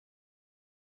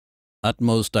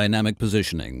Utmost dynamic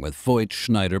positioning with Voith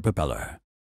Schneider Propeller.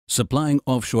 Supplying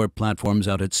offshore platforms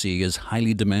out at sea is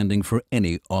highly demanding for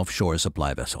any offshore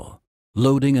supply vessel.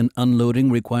 Loading and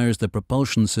unloading requires the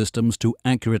propulsion systems to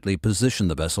accurately position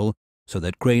the vessel so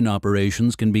that crane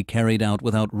operations can be carried out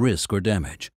without risk or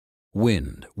damage.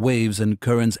 Wind, waves, and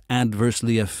currents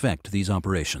adversely affect these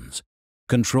operations.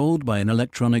 Controlled by an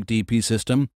electronic DP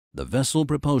system, the vessel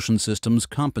propulsion systems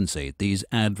compensate these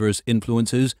adverse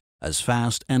influences as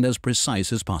fast and as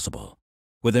precise as possible.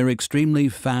 With their extremely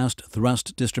fast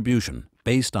thrust distribution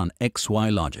based on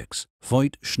XY logics,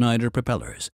 Voith Schneider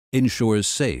Propellers ensures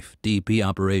safe DP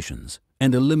operations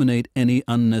and eliminate any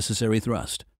unnecessary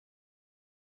thrust.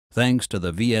 Thanks to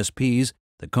the VSPs,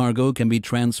 the cargo can be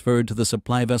transferred to the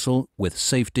supply vessel with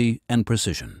safety and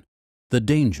precision. The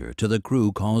danger to the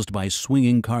crew caused by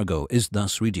swinging cargo is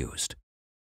thus reduced.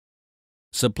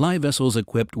 Supply vessels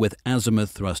equipped with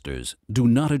azimuth thrusters do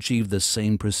not achieve the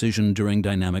same precision during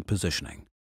dynamic positioning.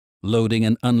 Loading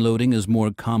and unloading is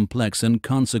more complex and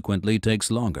consequently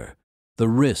takes longer. The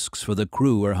risks for the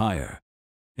crew are higher.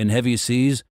 In heavy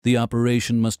seas, the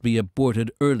operation must be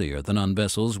aborted earlier than on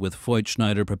vessels with Voith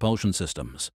Schneider propulsion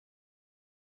systems.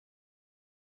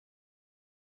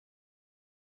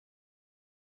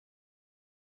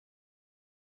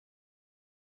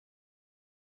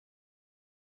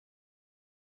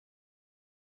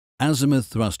 Azimuth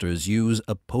thrusters use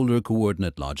a polar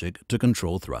coordinate logic to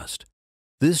control thrust.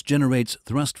 This generates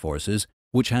thrust forces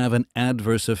which have an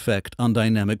adverse effect on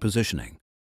dynamic positioning.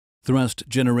 Thrust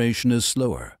generation is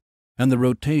slower, and the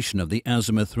rotation of the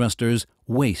azimuth thrusters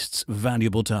wastes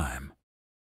valuable time.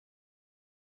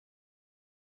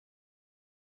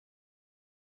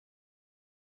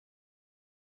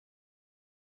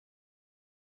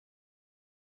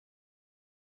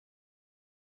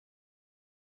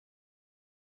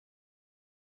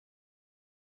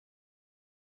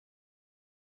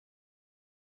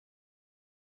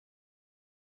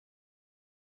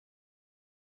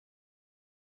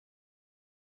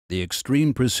 The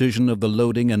extreme precision of the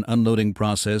loading and unloading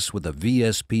process with a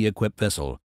VSP-equipped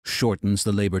vessel shortens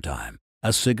the labor time,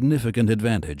 a significant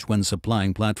advantage when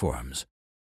supplying platforms.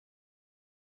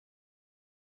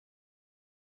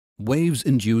 Waves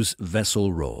induce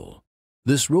vessel roll.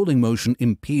 This rolling motion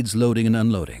impedes loading and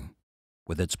unloading.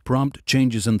 With its prompt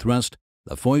changes in thrust,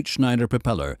 the Voith Schneider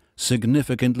Propeller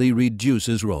significantly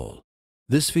reduces roll.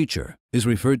 This feature is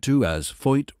referred to as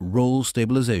Voith Roll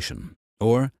Stabilization,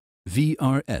 or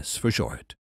VRS for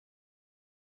short.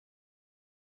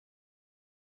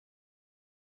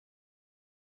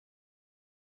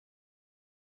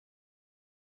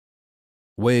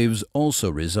 Waves also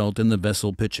result in the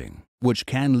vessel pitching, which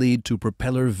can lead to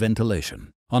propeller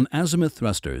ventilation. On azimuth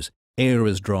thrusters, air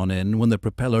is drawn in when the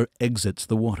propeller exits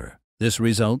the water. This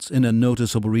results in a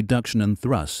noticeable reduction in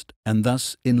thrust and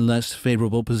thus in less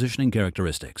favorable positioning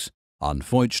characteristics. On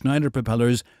Voith Schneider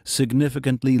propellers,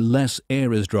 significantly less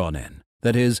air is drawn in.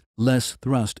 That is, less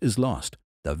thrust is lost.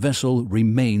 The vessel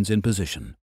remains in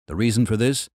position. The reason for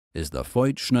this is the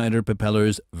Voith Schneider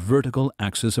propeller's vertical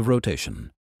axis of rotation.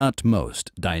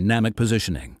 Utmost dynamic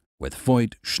positioning with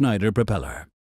Voith Schneider Propeller.